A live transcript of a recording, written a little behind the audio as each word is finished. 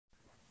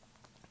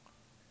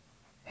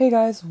Hey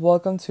guys,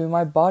 welcome to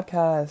my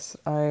podcast.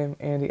 I'm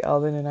Andy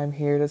Elvin and I'm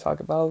here to talk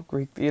about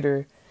Greek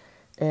theater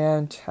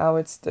and how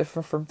it's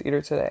different from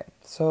theater today.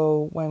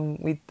 So, when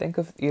we think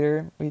of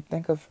theater, we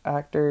think of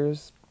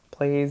actors,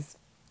 plays,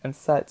 and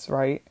sets,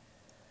 right?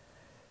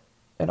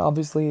 And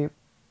obviously,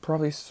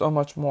 probably so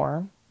much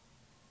more.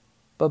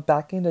 But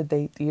back in the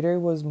day, theater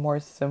was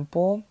more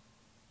simple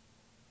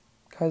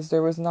because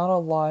there was not a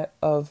lot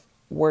of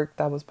work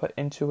that was put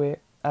into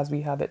it as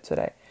we have it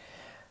today.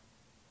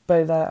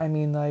 By that, I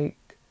mean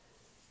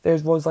there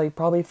was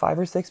probably 5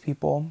 or 6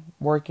 people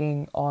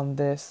working on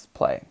this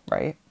play,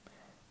 right?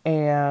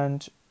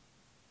 And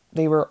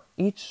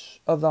each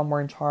of them were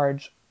in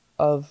charge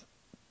of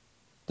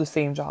the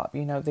same job.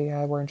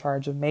 Were in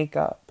charge of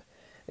makeup.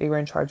 They were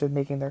in charge of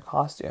making their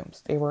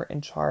costumes. They were in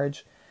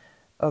charge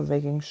of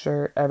making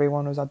sure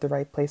everyone was at the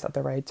right place at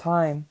the right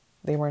time.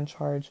 They were in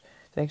charge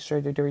to make sure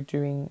that they were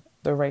doing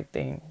the right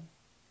thing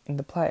in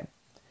the play.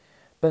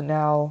 But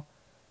now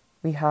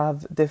we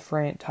have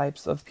different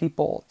types of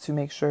people to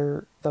make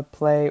sure the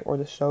play or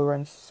the show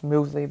runs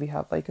smoothly. We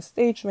have a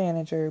stage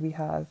manager, we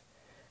have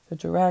the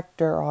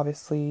director,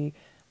 obviously,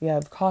 we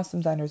have costume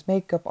designers,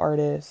 makeup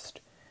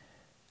artist,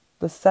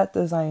 the set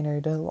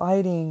designer, the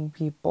lighting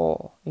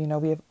people. We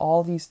have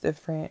all these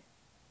different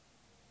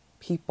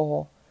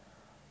people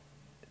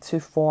to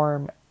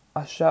form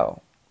a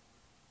show.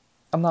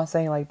 I'm not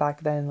saying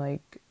back then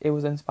it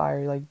was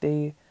inspired.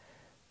 They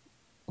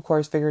of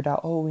course figured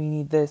out, oh, we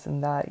need this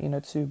and that,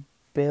 to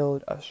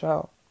build a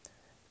show.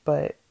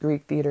 But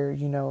Greek theater,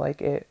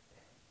 it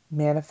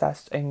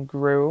manifested and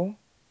grew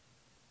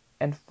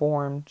and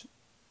formed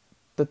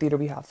the theater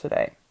we have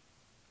today.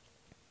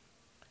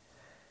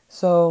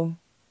 So,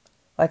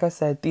 like I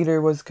said,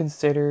 theater was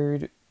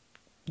considered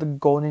the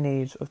golden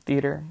age of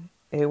theater.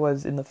 It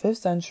was in the 5th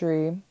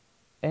century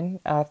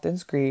in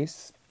Athens,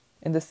 Greece.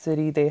 In the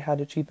city, they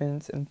had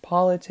achievements in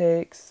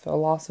politics,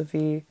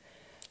 philosophy,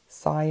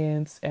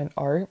 science, and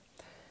art.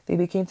 They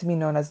became to be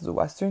known as the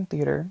Western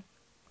theater.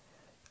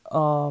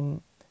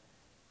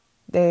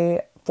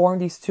 They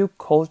formed these two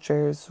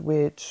cultures,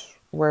 which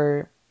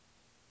were,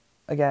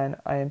 again,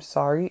 I'm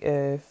sorry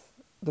if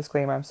I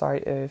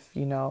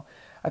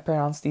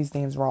pronounce these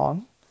names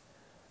wrong.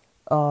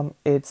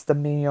 It's the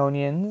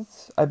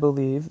Minoans, I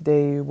believe.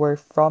 They were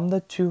from the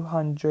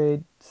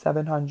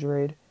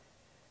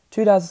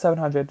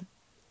 2700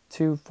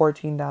 to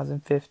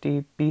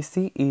 14,050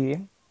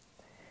 BCE.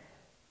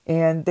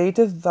 And they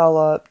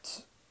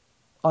developed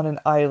on an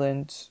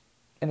island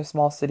in a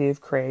small city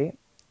of Crete.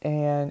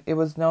 And it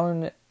was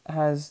known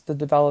as the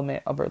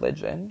development of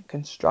religion,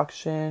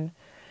 construction.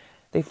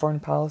 They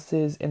formed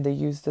palaces and they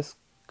used this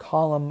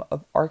column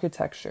of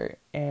architecture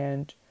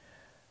and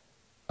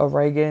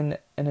Aragon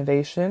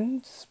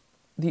innovations.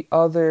 The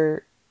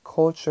other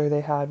culture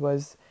they had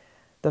was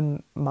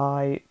the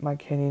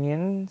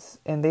Mycenaeans,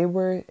 and they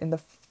were in the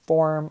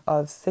form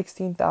of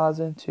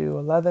 16,000 to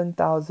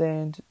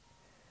 11,000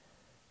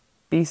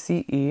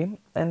 BCE,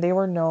 and they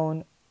were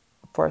known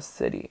for a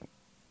city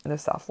in the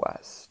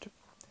southwest.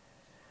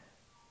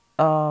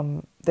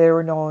 They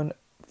were known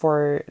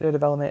for the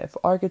development of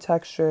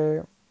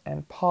architecture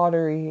and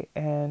pottery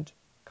and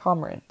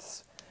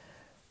commerce.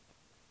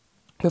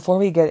 Before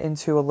we get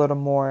into a little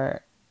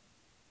more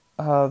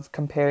of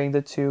comparing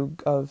the two,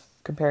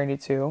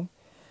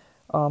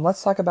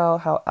 let's talk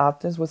about how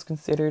Athens was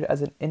considered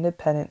as an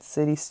independent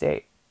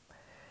city-state.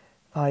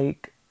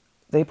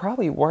 They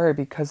probably were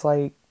because,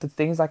 the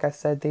things, I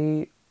said,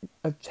 they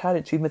had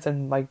achievements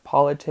in,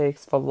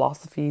 politics,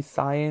 philosophy,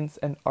 science,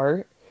 and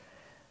art.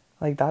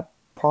 That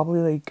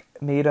probably,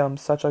 made them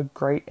such a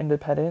great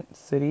independent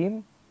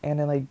city. And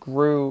then,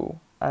 grew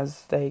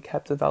as they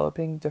kept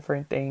developing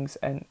different things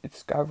and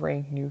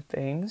discovering new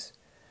things.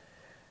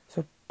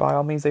 So, by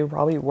all means, they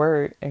probably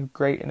were a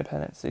great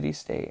independent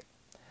city-state.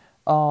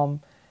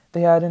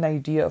 They had an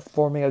idea of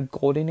forming a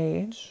golden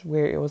age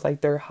where it was,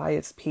 their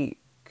highest peak.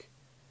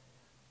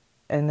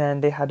 And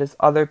then they had this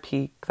other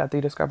peak that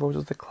they discovered, which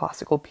was the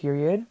classical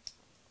period.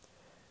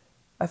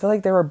 I feel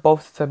like they were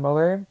both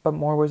similar, but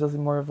more of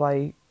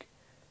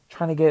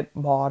trying to get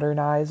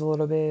modernized a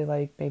little bit.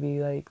 Maybe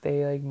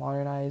they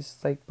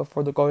modernized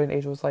before the golden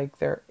age was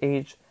their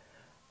age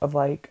of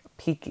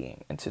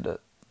peaking into the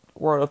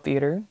world of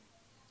theater.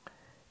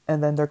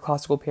 And then their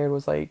classical period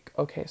was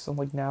okay, so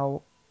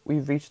now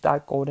we've reached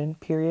that golden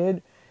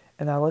period,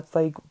 and now let's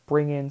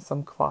bring in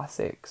some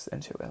classics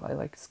into it.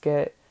 Let's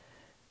get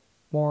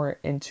more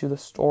into the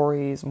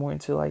stories, more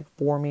into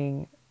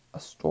forming a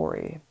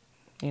story,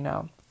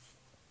 They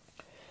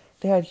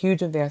had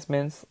huge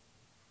advancements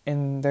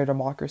in their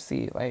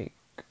democracy, I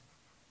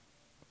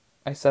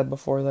said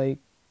before,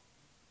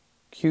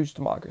 huge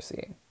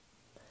democracy.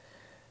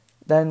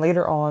 Then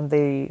later on,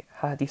 they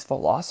had these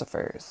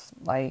philosophers,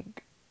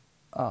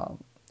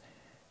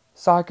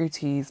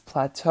 Socrates,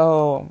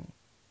 Plato,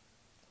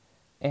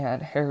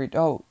 and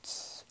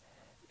Herodotus,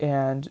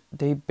 and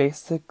they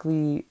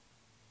basically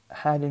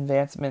had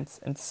advancements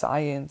in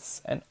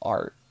science and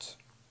art.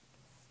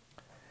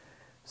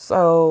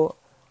 So,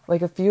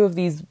 a few of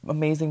these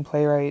amazing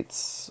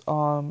playwrighs,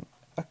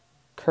 a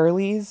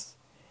Curly's,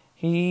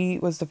 he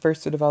was the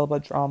first to develop a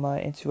drama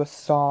into a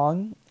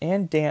song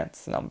and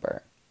dance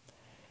number.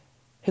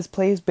 His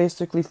plays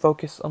basically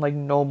focus on like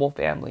noble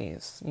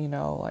families,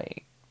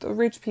 like the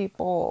rich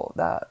people.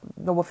 That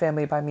noble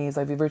family by me is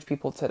like the rich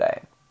people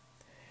today.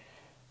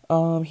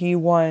 He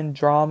won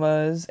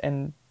dramas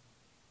and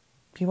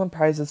he won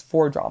prizes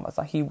for dramas.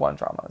 Not he won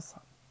dramas.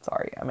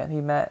 Sorry, I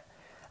mean that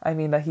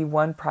he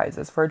won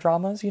prizes for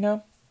dramas,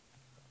 and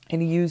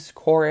he used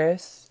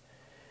chorus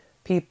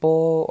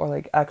people or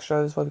like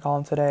extras, what we call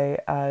them today,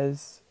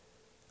 as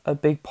a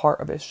big part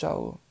of his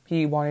show.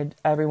 He wanted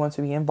everyone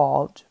to be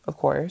involved, of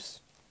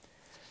course.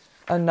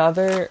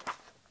 Another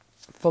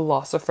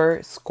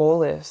philosopher,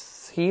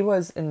 Scolas, he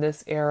was in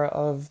this era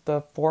of the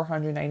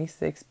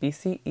 496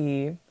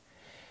 BCE,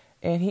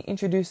 and he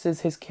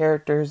introduces his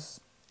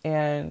characters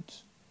and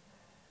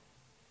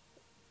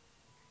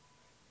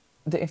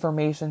the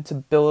information to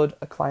build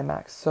a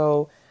climax.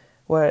 So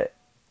what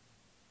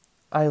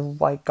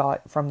I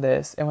got from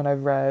this and when I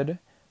read,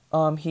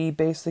 he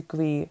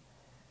basically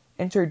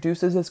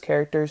introduces his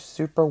characters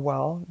super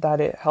well, that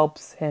it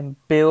helps him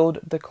build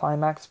the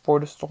climax for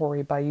the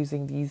story by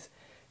using these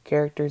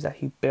characters that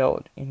he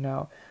built,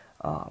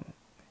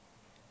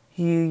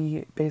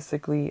 he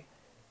basically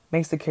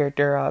makes the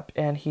character up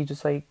and he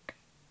just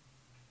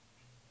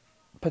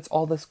puts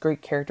all this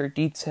great character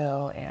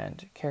detail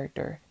and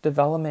character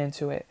development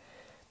into it,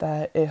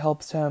 that it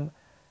helps him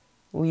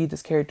lead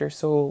this character.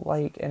 So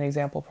an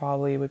example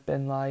probably would have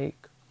been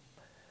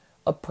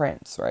a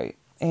prince, right?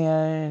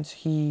 And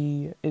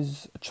he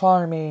is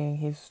charming,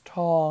 he's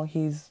tall,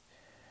 he's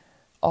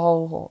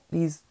all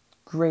these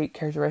great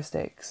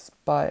characteristics,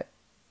 but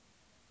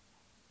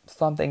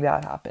something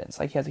bad happens.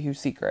 He has a huge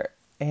secret,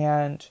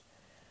 and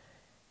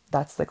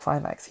that's the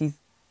climax. He's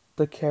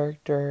the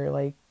character,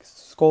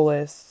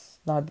 Scolas,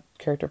 not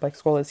character, but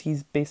Scolas,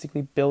 he's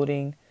basically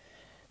building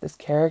this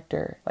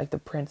character, the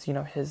prince,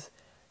 his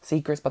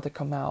secret's about to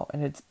come out,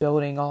 and it's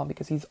building on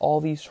because he's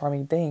all these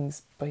charming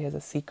things, but he has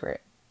a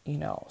secret.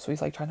 So he's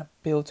trying to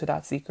build to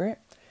that secret.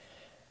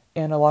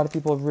 And a lot of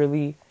people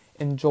really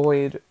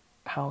enjoyed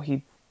how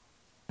he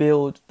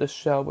built the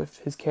show with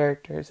his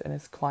characters and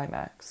his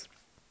climax.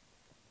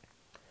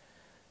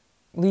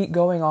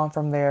 Going on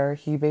from there,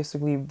 he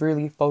basically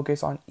really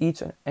focused on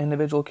each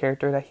individual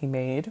character that he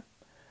made.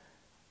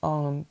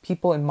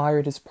 People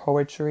admired his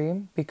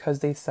poetry because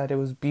they said it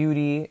was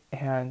beauty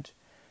and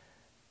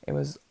it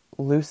was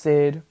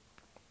lucid.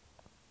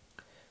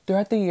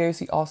 Throughout the years,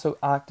 he also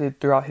acted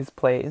throughout his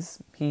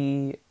plays.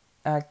 He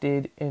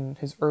acted in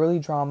his early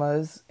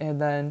dramas, and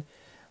then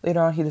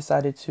later on he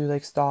decided to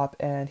stop,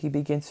 and he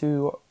began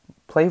to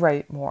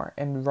playwright more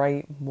and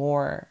write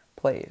more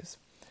plays.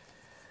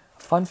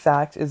 Fun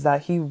fact is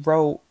that he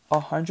wrote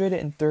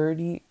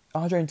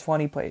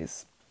 120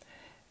 plays,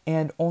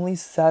 and only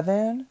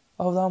 7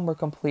 of them were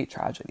complete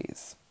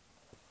tragedies.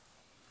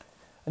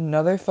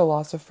 Another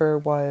philosopher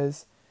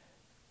was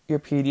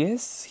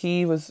Euripides.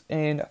 He was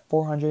in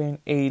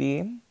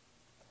 480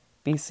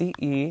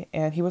 BCE,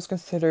 and he was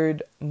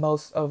considered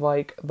most of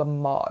the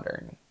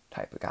modern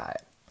type of guy.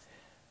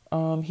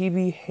 He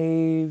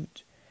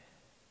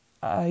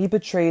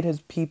portrayed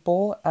his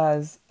people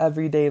as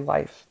everyday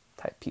life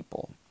type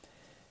people.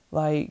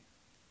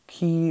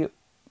 He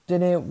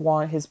didn't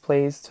want his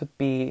plays to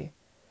be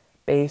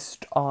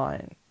based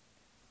on,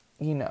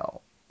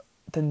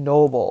 the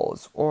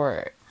nobles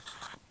or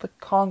the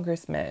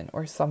congressmen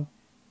or some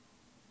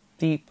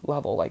deep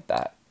level like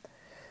that.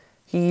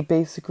 He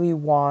basically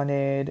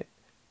wanted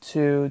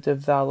to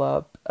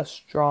develop a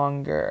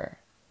stronger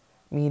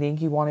meaning.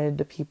 He wanted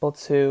the people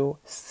to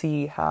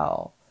see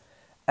how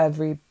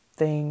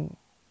everything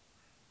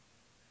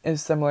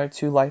is similar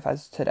to life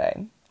as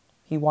today.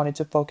 He wanted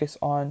to focus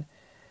on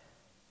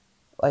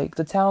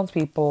the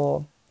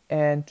townspeople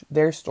and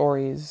their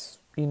stories,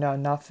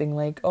 nothing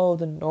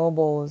the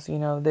nobles,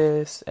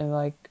 this,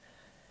 and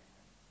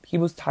he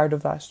was tired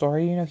of that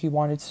story, he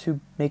wanted to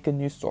make a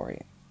new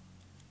story.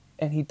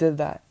 And he did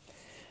that.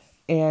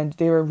 And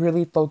they were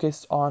really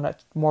focused on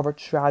more of a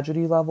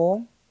tragedy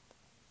level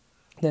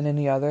than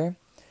any other.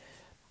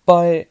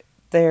 But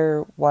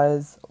there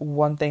was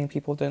one thing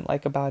people didn't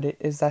like about it,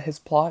 is that his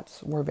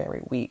plots were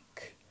very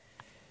weak.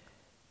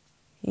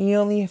 He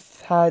only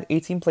had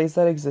 18 plays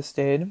that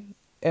existed,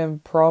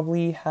 and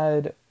probably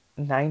had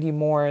 90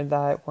 more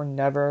that were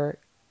never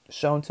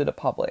shown to the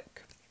public.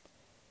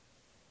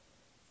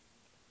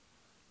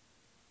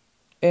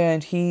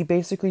 And he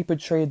basically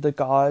portrayed the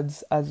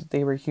gods as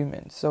they were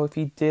humans. So if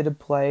he did a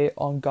play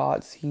on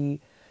gods, he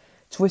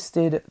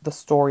twisted the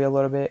story a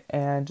little bit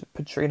and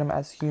portrayed them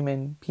as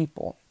human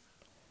people.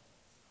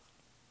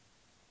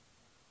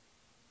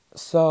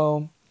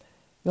 So,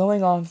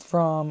 going on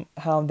from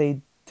how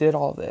they did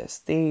all this,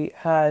 they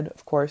had,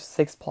 of course,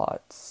 6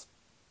 plots.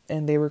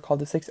 And they were called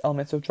the 6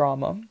 elements of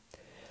drama.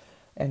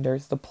 And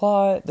there's the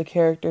plot, the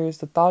characters,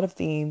 the thought of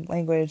theme,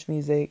 language,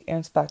 music,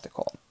 and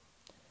spectacle.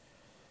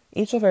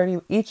 Each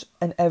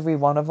and every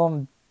one of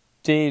them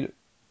did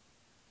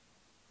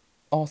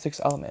all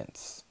 6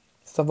 elements.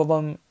 Some of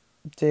them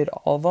did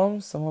all of them.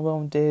 Some of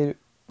them did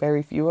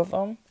very few of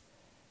them.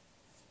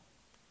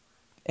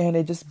 And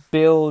it just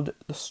build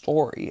the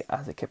story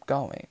as it kept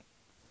going.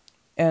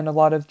 And a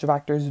lot of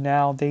directors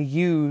now, they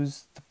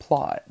use the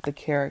plot, the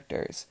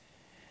characters,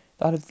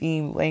 a lot of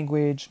theme,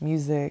 language,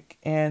 music,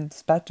 and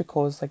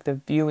spectacles, like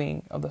the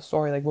viewing of the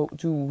story. Like, what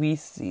do we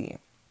see?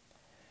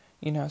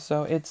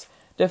 So it's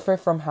different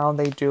from how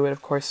they do it,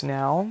 of course,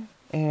 now,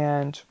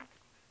 and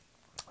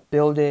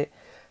build it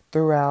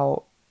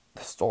throughout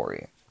the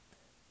story.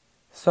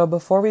 So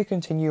before we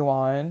continue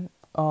on,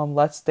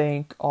 let's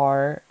thank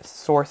our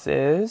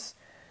sources.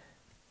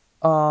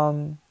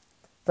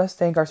 Let's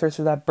thank our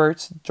sources at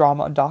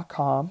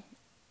birchdrama.com.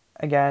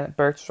 Again,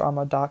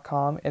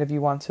 birchdrama.com. And if you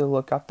want to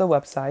look up the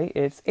website,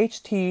 it's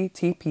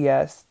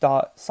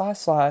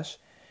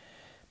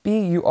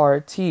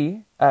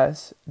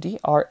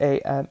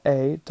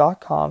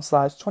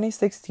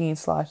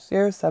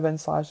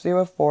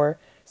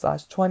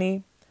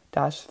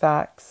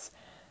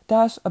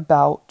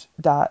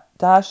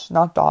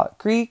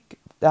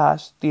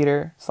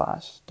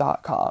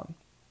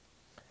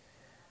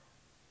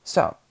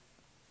So,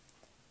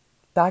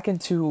 back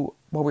into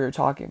what we were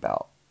talking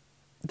about.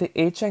 The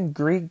ancient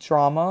Greek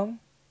drama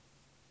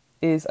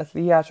is a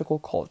theatrical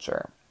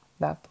culture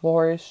that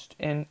flourished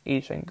in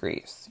ancient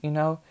Greece.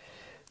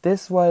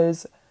 This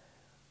was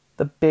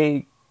the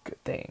big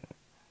thing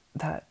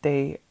that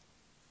they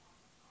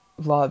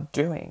loved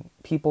doing.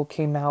 People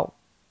came out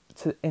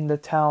in the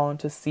town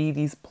to see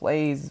these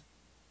plays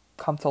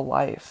come to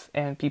life,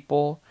 and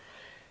people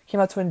came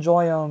out to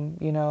enjoy them,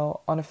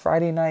 on a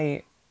Friday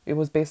night. It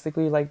was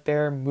basically like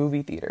their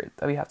movie theater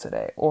that we have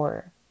today,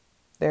 or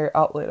their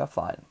outlet of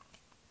fun.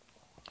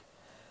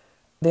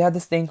 They had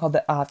this thing called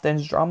the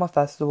Athens Drama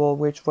Festival,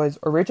 which was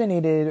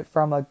originated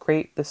from a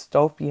great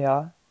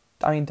dynastia,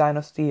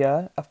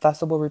 a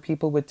festival where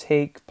people would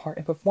take part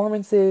in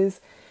performances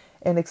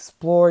and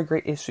explore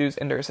great issues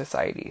in their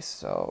society.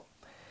 So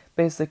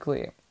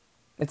basically,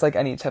 it's like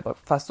any type of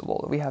festival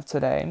that we have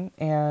today,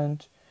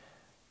 and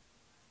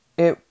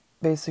it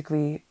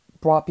basically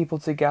brought people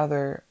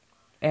together.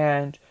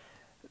 And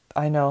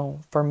I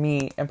know for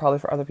me, and probably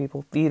for other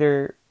people,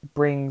 theater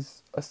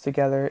brings us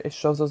together. It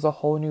shows us a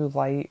whole new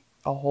light,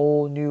 a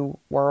whole new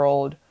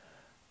world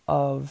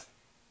of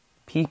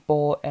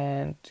people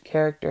and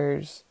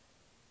characters,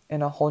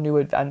 and a whole new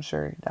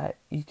adventure that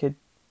you could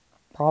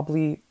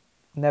probably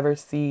never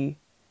see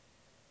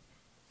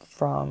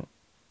from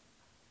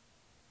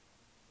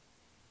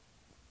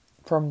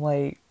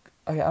like,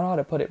 I don't know how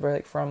to put it, but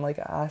like from like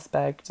an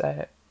aspect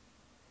that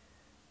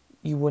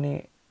you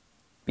wouldn't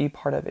be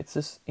part of. It's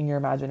just in your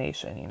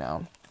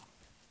imagination,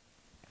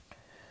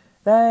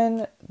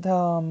 Then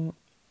the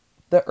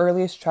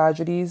earliest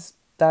tragedies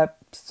that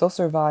still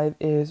survive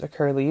is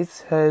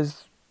Achilles.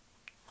 His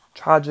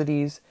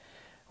tragedies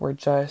were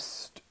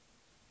just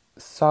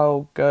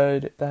so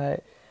good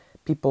that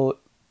people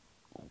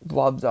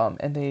loved them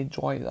and they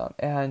enjoyed them.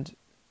 And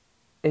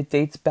it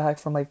dates back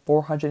from like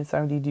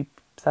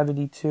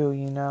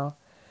 472,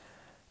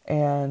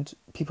 And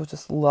people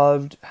just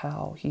loved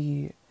how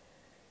he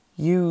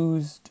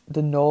used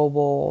the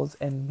nobles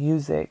and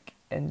music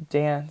and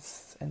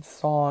dance and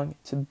song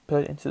to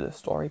put into the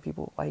story.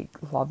 People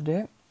loved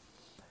it.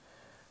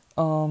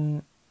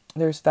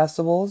 There's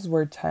festivals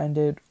were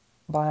attended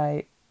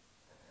by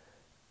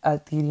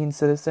Athenian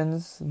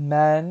citizens,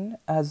 men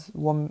as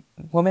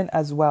women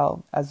as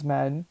well as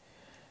men,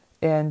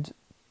 and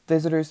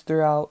visitors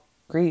throughout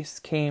Greece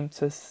came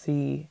to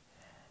see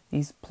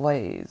these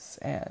plays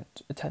and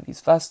attend these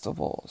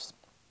festivals.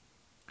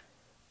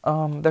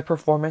 The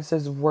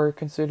performances were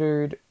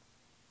considered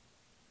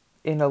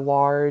in a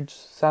large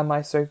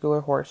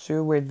semicircular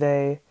horseshoe where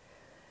they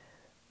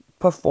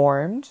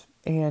performed,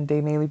 and they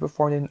mainly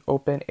performed in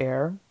open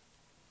air.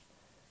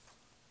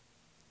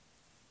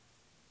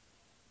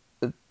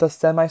 The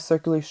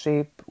semicircular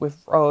shape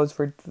with rows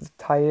for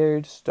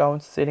tired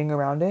stones sitting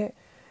around it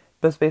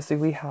was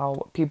basically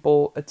how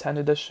people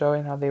attended the show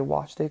and how they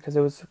watched it, because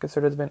it was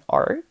considered an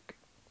arc.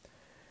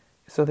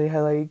 So they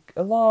had it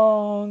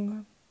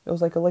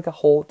was like a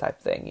hole type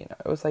thing,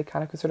 It was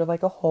kind of considered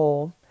like a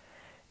hole.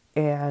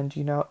 And,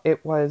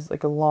 it was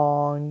like a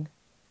long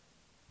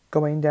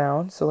going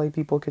down, so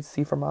people could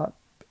see from up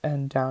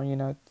and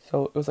down,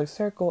 So it was like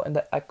circle, and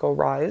the echo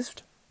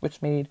rised,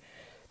 which made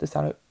the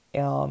sound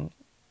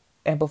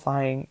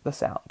amplifying the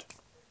sound.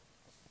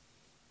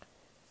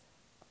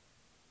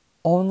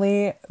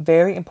 Only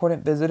very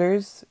important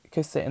visitors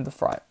could sit in the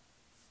front.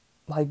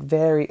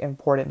 Very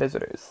important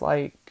visitors.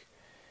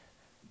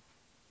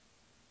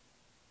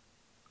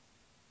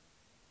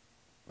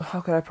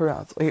 How could I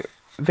pronounce?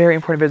 Very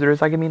important visitors.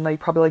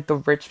 Probably the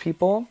rich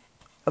people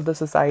of the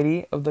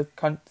society, of the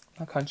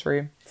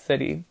country,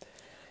 city,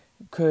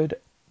 could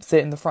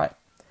sit in the front.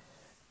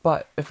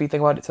 But if we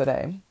think about it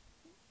today,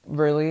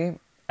 really,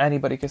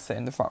 anybody could sit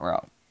in the front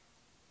row.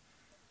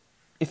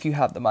 If you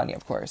have the money,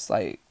 of course.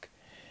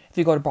 If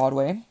you go to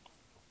Broadway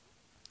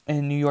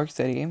in New York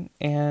City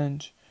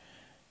and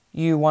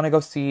you want to go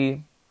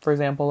see, for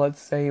example,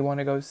 let's say you want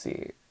to go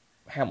see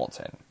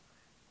Hamilton.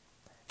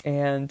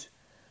 And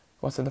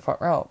what's in the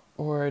front row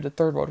or the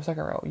third row, the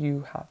second row.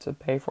 You have to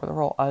pay for the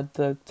role at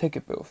the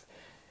ticket booth.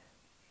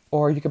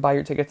 Or you could buy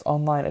your tickets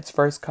online. It's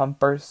first come,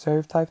 first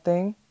serve type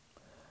thing.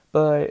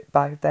 But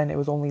back then, it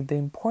was only the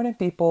important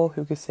people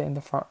who could sit in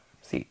the front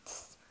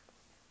seats.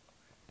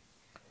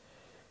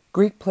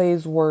 Greek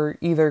plays were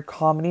either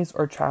comedies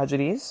or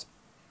tragedies.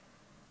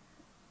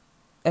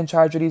 And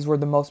tragedies were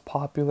the most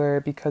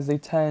popular because they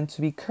tend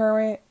to be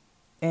current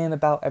and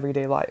about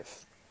everyday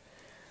life.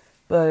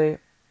 But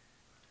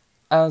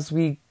as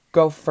we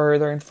go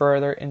further and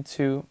further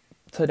into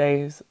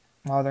today's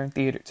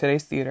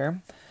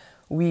theater,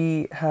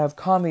 we have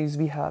comedies,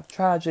 we have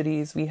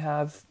tragedies, we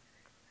have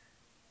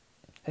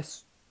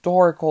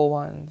historical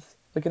ones.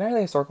 Like, not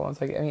really historical ones.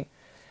 Like, I mean,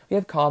 we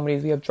have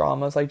comedies, we have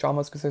dramas. Like,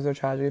 dramas considered a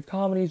tragedy. We have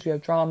comedies, we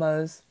have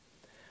dramas,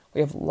 we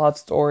have love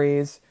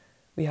stories,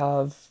 we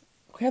have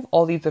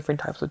all these different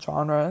types of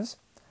genres.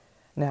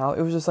 Now,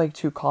 it was just like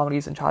 2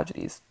 comedies and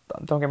tragedies.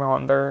 Don't get me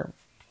wrong, they're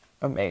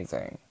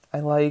amazing. I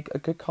like a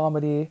good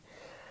comedy,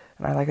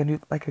 and I like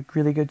a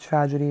really good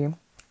tragedy.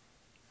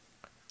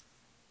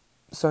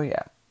 So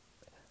yeah.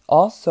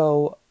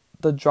 Also,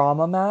 the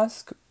drama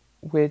mask,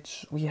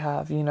 which we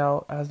have,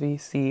 as we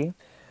see,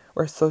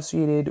 were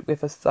associated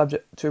with a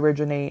subject to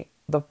originate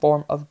the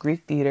form of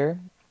Greek theater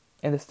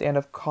in the stand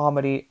of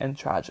comedy and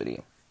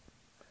tragedy.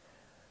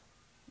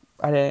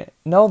 I didn't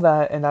know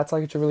that, and that's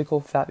like it's a really cool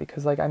fact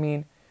because, like, I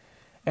mean,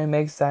 it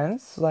makes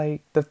sense.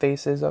 Like, the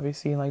faces,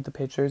 obviously, and like the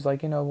pictures,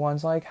 like,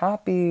 one's like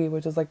happy,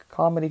 which is like a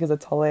comedy because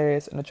it's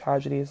hilarious, and the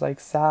tragedy is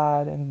like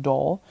sad and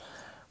dull,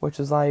 which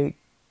is like,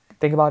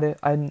 think about it.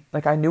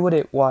 I knew what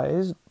it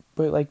was,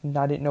 but like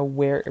I didn't know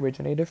where it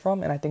originated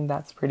from, and I think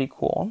that's pretty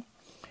cool.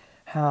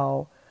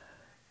 How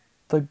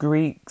the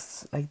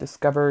Greeks like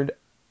discovered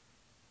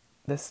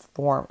this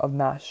form of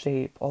mass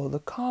shape. Oh, the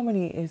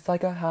comedy is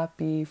like a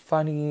happy,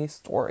 funny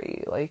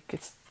story. Like,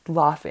 it's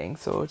laughing,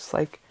 so it's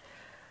like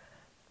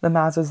the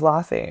mass is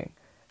laughing.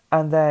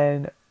 And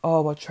then,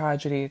 oh, a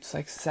tragedy, it's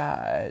like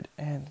sad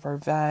and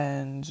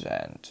revenge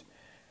and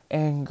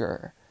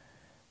anger,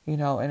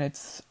 and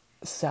it's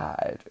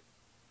sad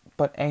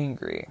but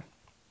angry.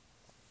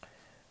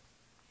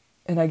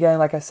 And again,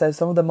 like I said,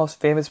 some of the most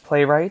famous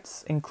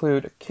playwrights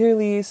include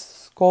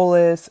Achilles,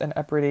 Scolas, and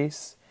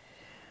Epimetheus.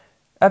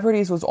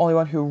 Epimetheus was the only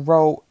one who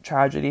wrote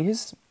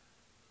tragedies.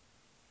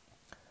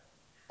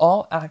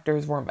 All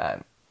actors were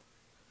men.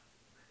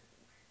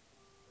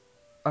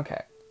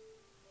 Okay,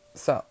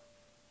 so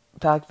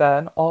back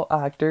then, all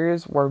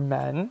actors were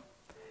men,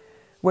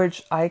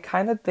 which I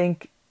kind of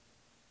think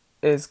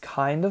is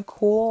kind of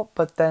cool,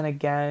 but then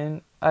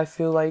again, I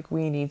feel like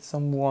we need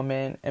some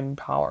woman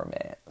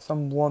empowerment,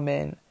 some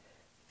woman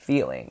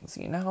feelings,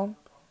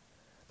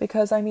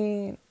 Because, I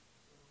mean,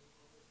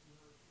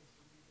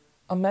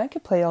 a man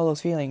could play all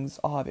those feelings,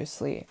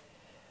 obviously.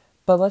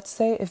 But let's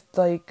say if,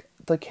 like,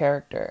 the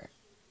character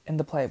in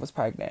the play was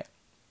pregnant,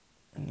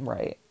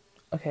 right?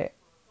 Okay,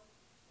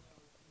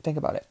 think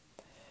about it.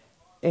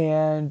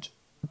 And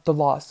the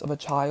loss of a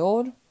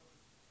child.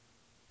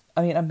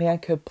 I mean, a man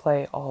could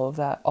play all of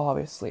that,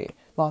 obviously.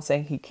 Not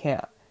saying he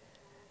can't.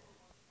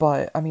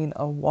 But, I mean,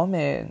 a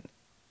woman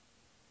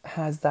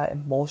has that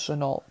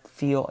emotional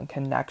feel and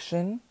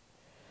connection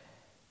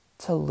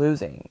to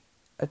losing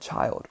a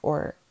child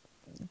or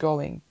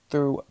going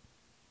through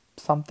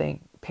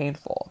something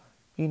painful,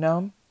 I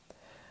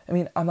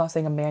mean, I'm not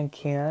saying a man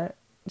can't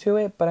do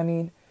it, but I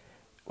mean,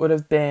 it would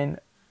have been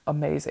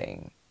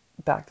amazing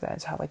back then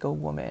to have like a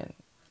woman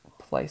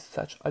play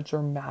such a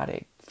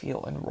dramatic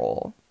feel and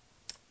role.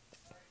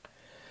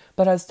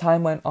 But as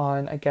time went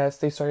on, I guess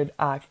they started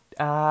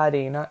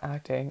adding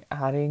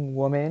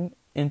women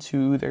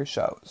into their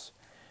shows.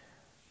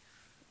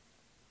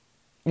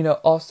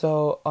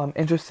 Also,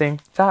 interesting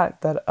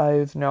fact that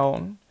I've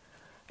known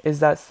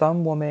is that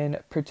some women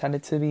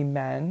pretended to be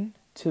men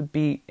to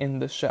be in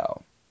the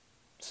show.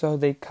 So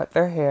they cut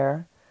their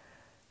hair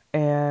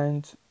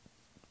and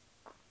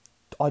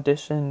tried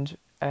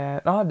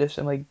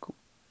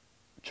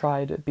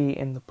to be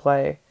in the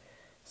play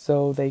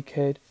so they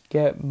could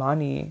get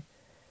money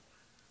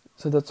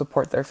so they'd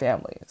support their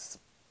families.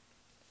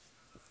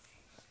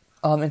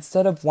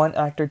 Instead of one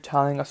actor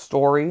telling a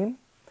story,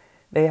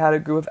 they had a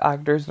group of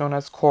actors known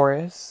as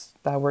chorus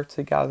that worked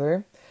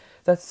together.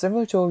 That's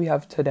similar to what we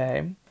have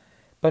today,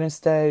 but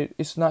instead,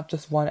 it's not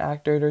just one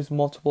actor, there's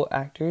multiple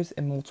actors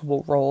in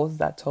multiple roles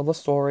that tell the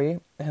story.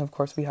 And of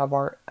course, we have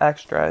our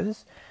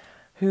extras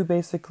who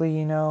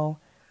basically,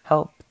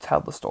 help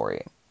tell the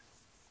story.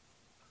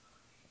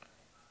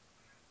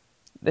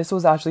 This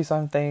was actually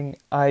something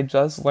I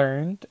just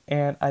learned,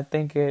 and I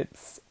think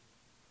it's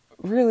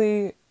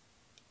really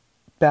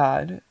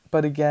bad,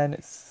 but again,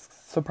 it's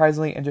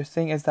surprisingly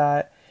interesting, is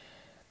that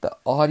the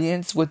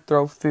audience would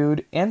throw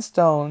food and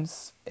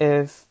stones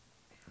if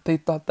they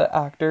thought the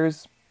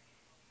actors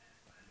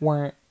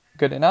weren't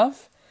good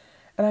enough.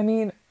 And I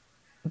mean,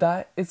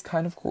 that is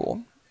kind of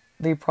cruel.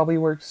 They probably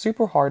worked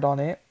super hard on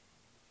it.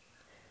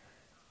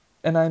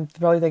 And I'm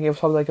probably thinking it was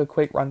probably like a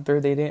quick run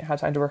through. They didn't have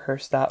time to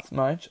rehearse that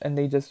much, and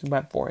they just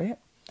went for it.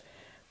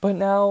 But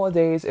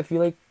nowadays, if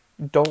you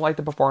don't like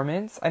the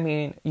performance, I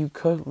mean, you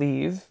could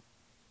leave,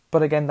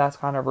 but again, that's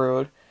kind of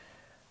rude.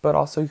 But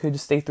also, you could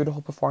just stay through the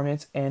whole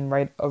performance and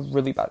write a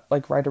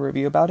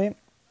review about it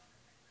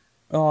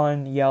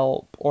on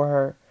Yelp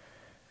or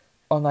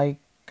on like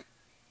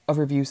a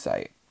review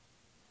site,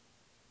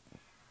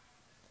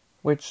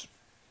 which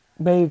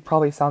may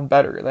probably sound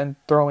better than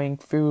throwing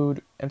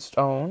food and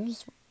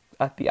stones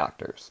at the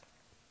actors.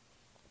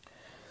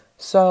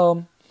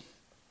 So,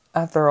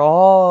 after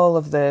all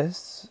of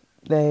this,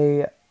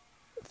 they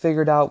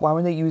figured out why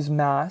would they use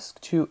masks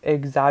to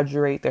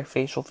exaggerate their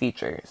facial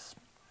features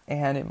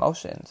and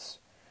emotions.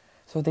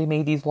 So they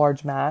made these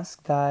large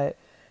masks that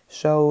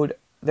showed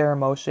their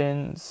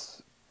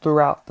emotions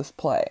throughout this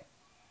play.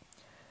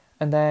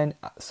 And then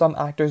some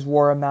actors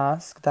wore a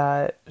mask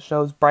that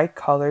shows bright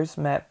colors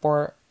meant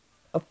for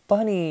a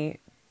funny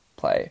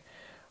play,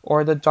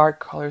 or the dark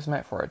colors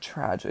meant for a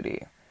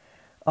tragedy.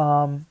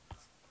 And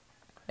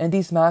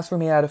these masks were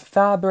made out of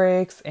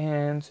fabrics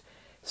and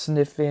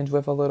stiffened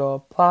with a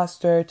little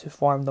plaster to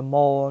form a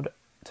mold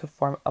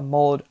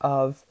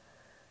of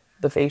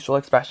the facial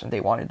expression they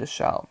wanted to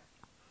show.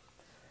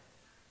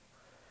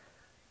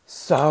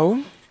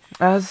 So,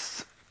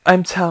 as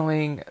I'm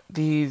telling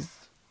these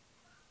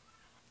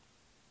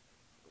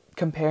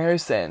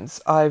comparisons,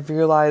 I've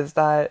realized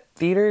that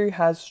theater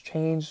has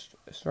changed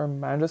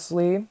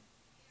tremendously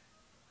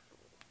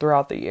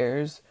throughout the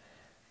years.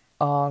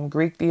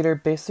 Greek theater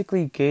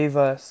basically gave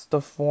us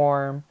the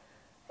form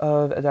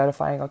of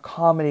identifying a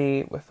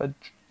comedy with a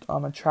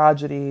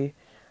tragedy,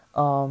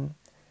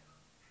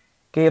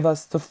 gave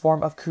us the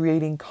form of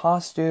creating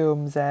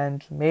costumes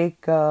and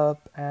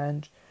makeup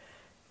and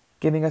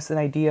giving us an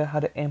idea how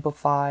to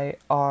amplify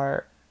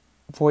our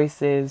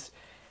voices,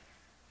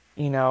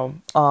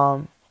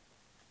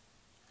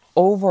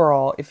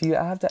 Overall, if you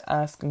have to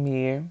ask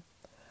me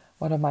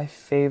one of my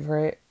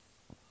favorite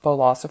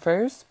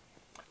philosophers,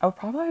 I would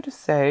probably have to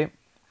say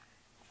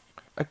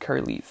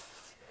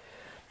Achilles.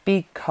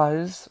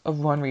 Because of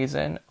one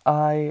reason,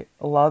 I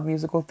love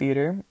musical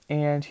theater,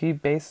 and he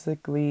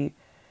basically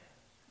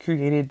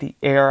created the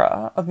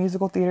era of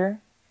musical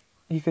theater.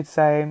 You could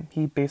say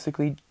he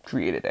basically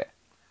created it.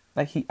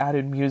 Like, he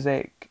added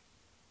music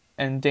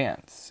and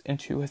dance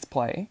into his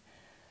play.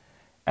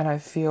 And I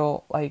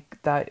feel like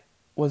that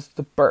was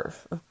the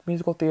birth of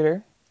musical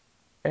theater.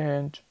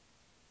 And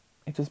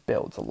it just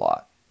builds a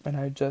lot. And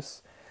I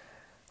just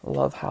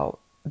love how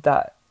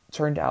that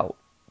turned out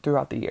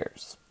throughout the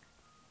years.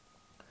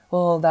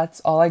 Well,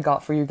 that's all I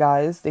got for you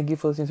guys. Thank you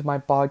for listening to my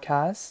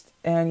podcast.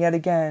 And yet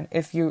again,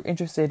 if you're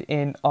interested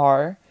in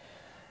our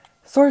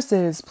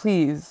sources,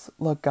 please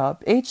look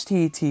up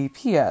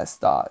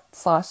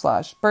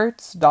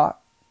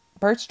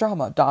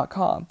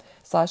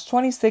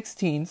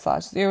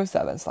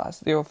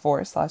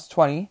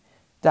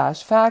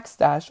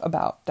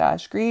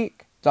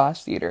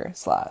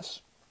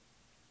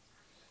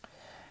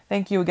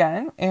Thank you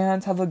again,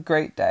 and have a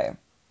great day.